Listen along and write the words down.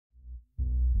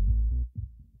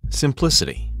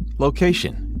Simplicity,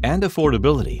 location, and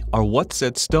affordability are what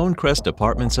sets Stonecrest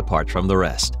Apartments apart from the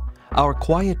rest. Our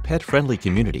quiet, pet-friendly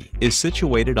community is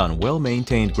situated on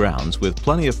well-maintained grounds with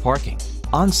plenty of parking,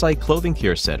 on-site clothing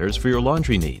care centers for your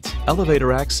laundry needs,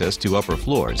 elevator access to upper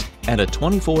floors, and a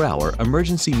 24-hour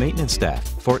emergency maintenance staff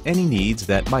for any needs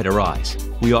that might arise.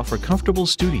 We offer comfortable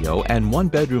studio and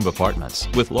one-bedroom apartments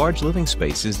with large living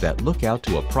spaces that look out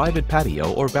to a private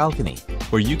patio or balcony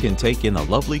where you can take in the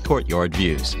lovely courtyard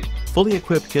views. Fully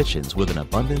equipped kitchens with an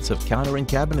abundance of counter and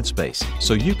cabinet space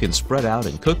so you can spread out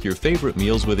and cook your favorite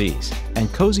meals with ease.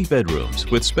 And cozy bedrooms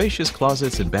with spacious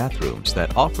closets and bathrooms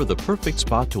that offer the perfect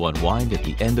spot to unwind at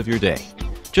the end of your day.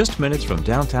 Just minutes from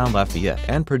downtown Lafayette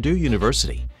and Purdue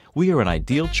University, we are an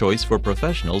ideal choice for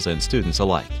professionals and students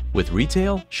alike. With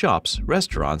retail, shops,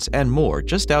 restaurants, and more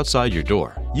just outside your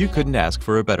door, you couldn't ask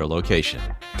for a better location.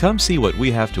 Come see what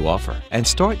we have to offer and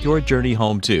start your journey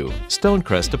home to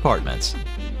Stonecrest Apartments.